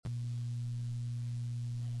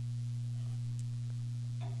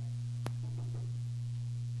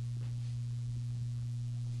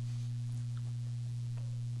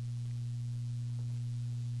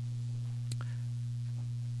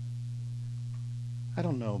I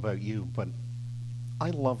don't know about you, but I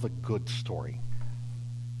love a good story.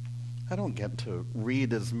 I don't get to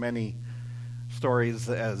read as many stories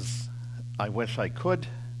as I wish I could,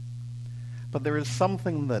 but there is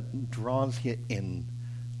something that draws you in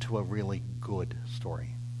to a really good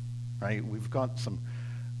story, right? We've got some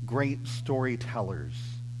great storytellers.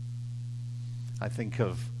 I think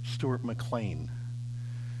of Stuart McLean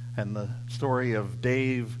and the story of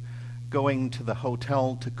Dave going to the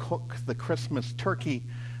hotel to cook the Christmas turkey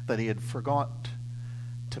that he had forgot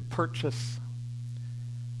to purchase.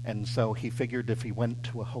 And so he figured if he went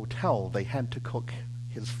to a hotel, they had to cook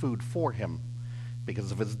his food for him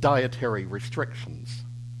because of his dietary restrictions.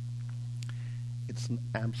 It's an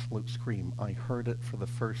absolute scream. I heard it for the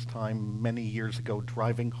first time many years ago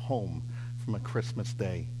driving home from a Christmas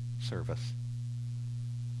Day service.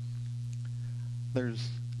 There's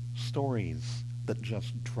stories that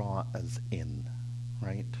just draw us in,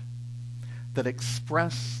 right? That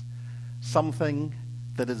express something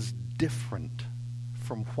that is different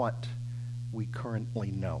from what we currently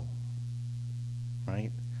know,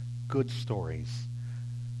 right? Good stories,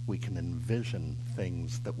 we can envision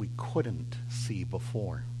things that we couldn't see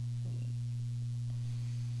before.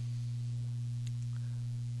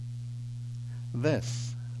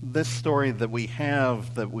 This story that we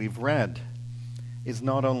have, that we've read, is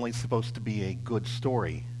not only supposed to be a good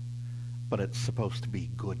story, but it's supposed to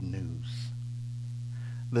be good news.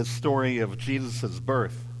 This story of Jesus'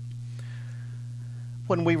 birth.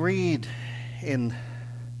 When we read in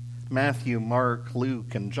Matthew, Mark,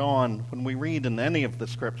 Luke, and John, when we read in any of the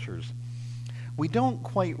scriptures, we don't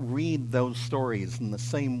quite read those stories in the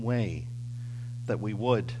same way that we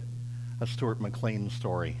would a Stuart McLean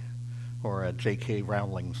story or a J.K.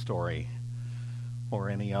 Rowling story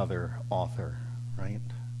or any other author, right?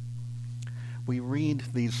 We read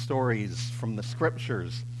these stories from the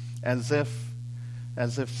scriptures as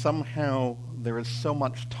if somehow there is so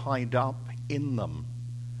much tied up in them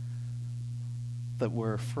that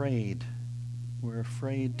we're afraid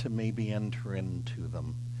to maybe enter into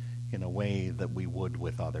them in a way that we would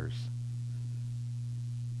with others.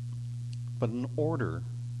 But in order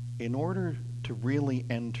to really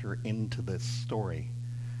enter into this story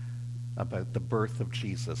about the birth of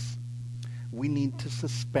Jesus, we need to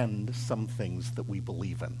suspend some things that we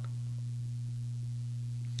believe in.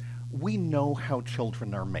 We know how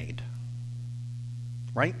children are made,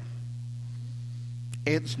 right?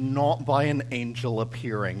 It's not by an angel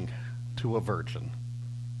appearing to a virgin.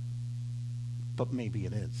 But maybe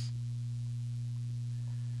it is.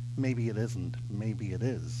 Maybe it isn't. Maybe it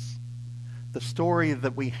is. The story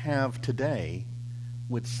that we have today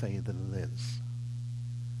would say that it is.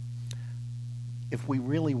 If we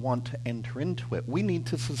really want to enter into it, we need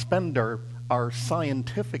to suspend our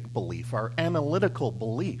scientific belief, our analytical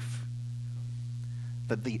belief,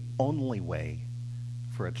 that the only way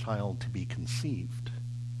for a child to be conceived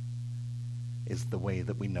is the way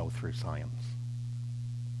that we know through science.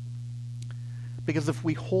 Because if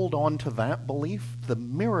we hold on to that belief, the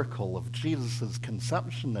miracle of Jesus'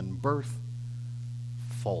 conception and birth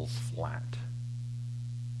falls flat.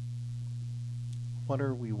 What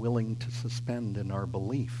are we willing to suspend in our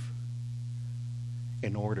belief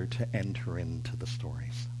in order to enter into the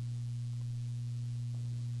stories?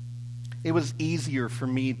 It was easier for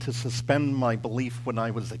me to suspend my belief when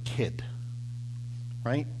I was a kid,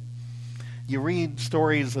 right? You read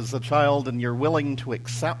stories as a child and you're willing to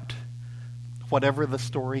accept whatever the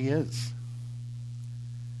story is.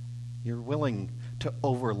 You're willing to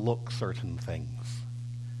overlook certain things.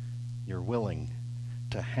 You're willing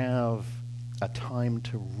to have a time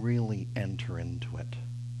to really enter into it.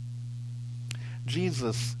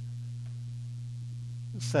 Jesus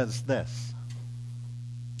says this,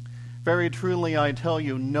 "Very truly I tell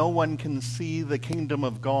you, no one can see the kingdom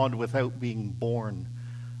of God without being born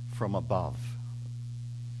from above."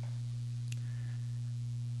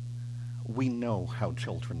 We know how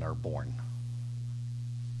children are born.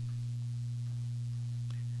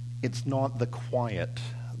 It's not the quiet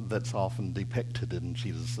that's often depicted in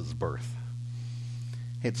Jesus' birth.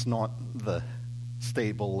 It's not the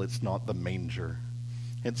stable, it's not the manger.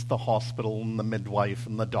 It's the hospital and the midwife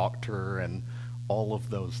and the doctor and all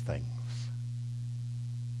of those things.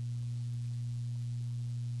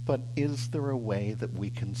 But is there a way that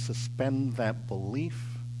we can suspend that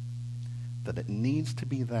belief that it needs to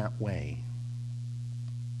be that way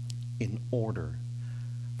in order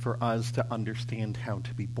for us to understand how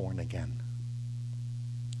to be born again?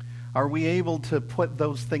 Are we able to put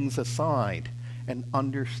those things aside and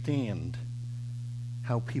understand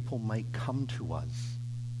how people might come to us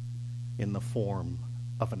in the form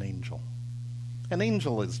of an angel? An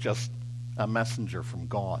angel is just a messenger from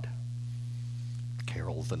God.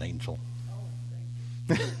 Carol's an angel.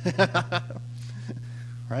 Oh, thank you.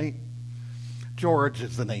 Right? George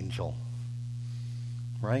is an angel.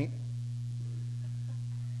 Right?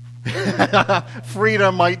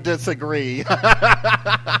 Frida might disagree.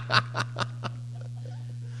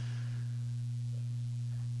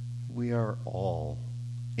 We are all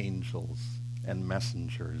angels and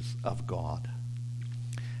messengers of God.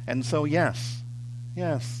 And so, yes,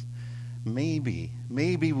 maybe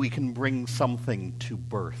we can bring something to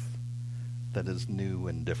birth that is new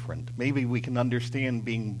and different. Maybe we can understand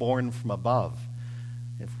being born from above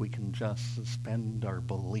if we can just suspend our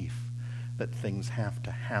belief that things have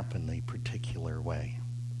to happen a particular way.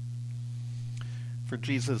 For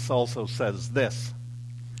Jesus also says this,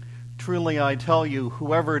 "Truly I tell you,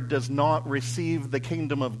 whoever does not receive the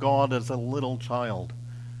kingdom of God as a little child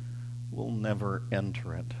will never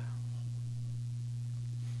enter it."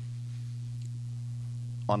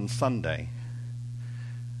 On Sunday,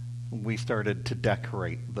 we started to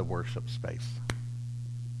decorate the worship space.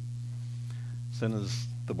 As soon as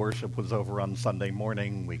the worship was over on Sunday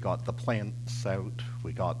morning, we got the plants out,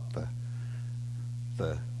 we got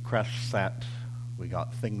the creche set, we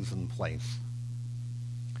got things in place.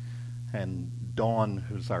 And Dawn,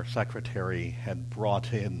 who's our secretary, had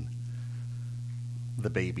brought in the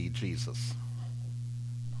baby Jesus.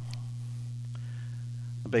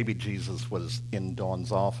 The baby Jesus was in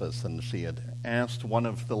Dawn's office, and she had asked one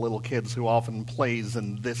of the little kids who often plays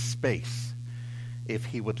in this space if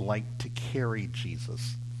he would like to carry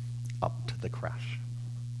Jesus up to the creche.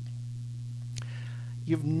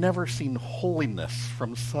 You've never seen holiness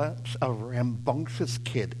from such a rambunctious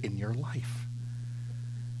kid in your life.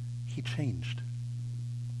 He changed.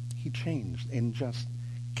 He changed in just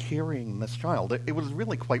carrying this child. It was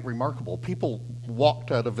really quite remarkable. People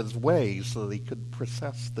walked out of his way so that he could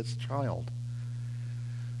process this child.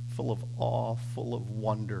 Full of awe, full of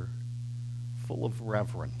wonder, full of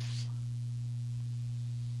reverence.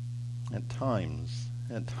 At times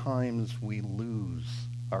we lose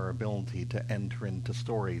our ability to enter into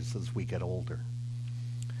stories as we get older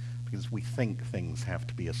because we think things have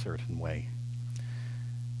to be a certain way.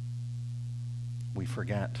 We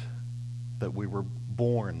forget that we were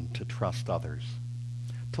born to trust others,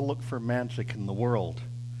 to look for magic in the world,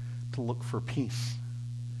 to look for peace,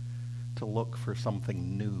 to look for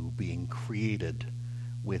something new being created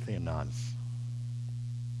within us.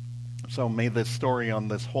 So may this story on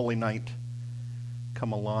this holy night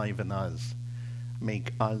come alive in us,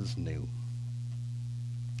 make us new.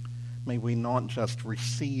 May we not just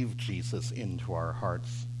receive Jesus into our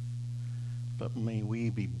hearts, but may we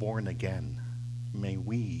be born again. May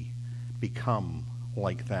we become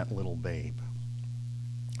like that little babe,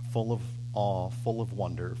 full of awe, full of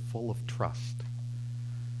wonder, full of trust,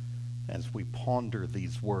 as we ponder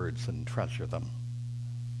these words and treasure them,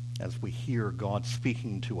 as we hear God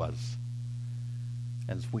speaking to us,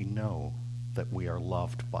 as we know that we are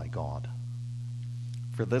loved by God.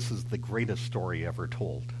 For this is the greatest story ever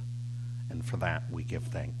told, and for that we give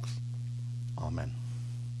thanks. Amen.